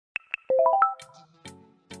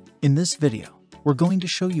In this video, we're going to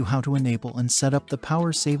show you how to enable and set up the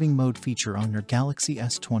power saving mode feature on your Galaxy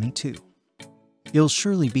S22. You'll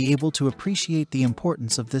surely be able to appreciate the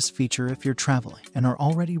importance of this feature if you're traveling and are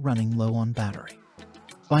already running low on battery.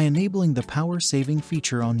 By enabling the power saving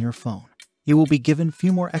feature on your phone, you will be given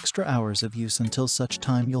few more extra hours of use until such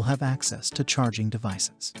time you'll have access to charging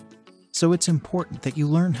devices. So it's important that you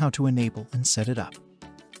learn how to enable and set it up.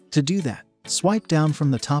 To do that, swipe down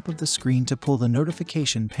from the top of the screen to pull the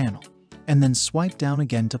notification panel, and then swipe down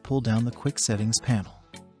again to pull down the quick settings panel.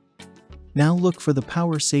 Now look for the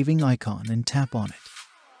power saving icon and tap on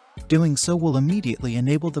it. Doing so will immediately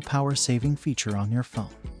enable the power saving feature on your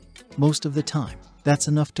phone. Most of the time, that's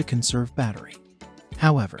enough to conserve battery.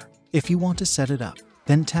 However, if you want to set it up,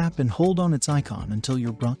 then tap and hold on its icon until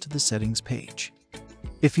you're brought to the settings page.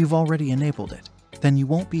 If you've already enabled it, then you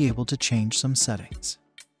won't be able to change some settings.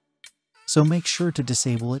 So make sure to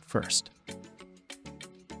disable it first.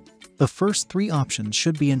 The first three options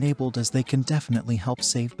should be enabled as they can definitely help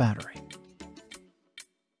save battery.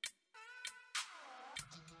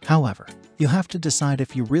 However, you have to decide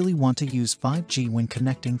if you really want to use 5G when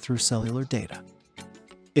connecting through cellular data.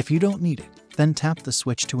 If you don't need it, then tap the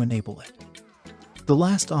switch to enable it. The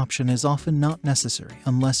last option is often not necessary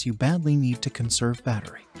unless you badly need to conserve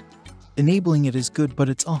battery. Enabling it is good, but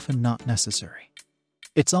it's often not necessary.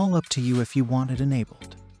 It's all up to you if you want it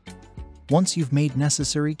enabled. Once you've made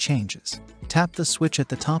necessary changes, tap the switch at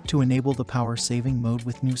the top to enable the power saving mode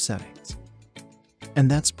with new settings.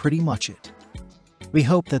 And that's pretty much it. We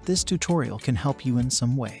hope that this tutorial can help you in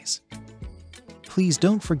some ways. Please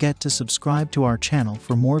don't forget to subscribe to our channel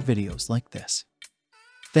for more videos like this.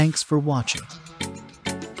 Thanks for watching.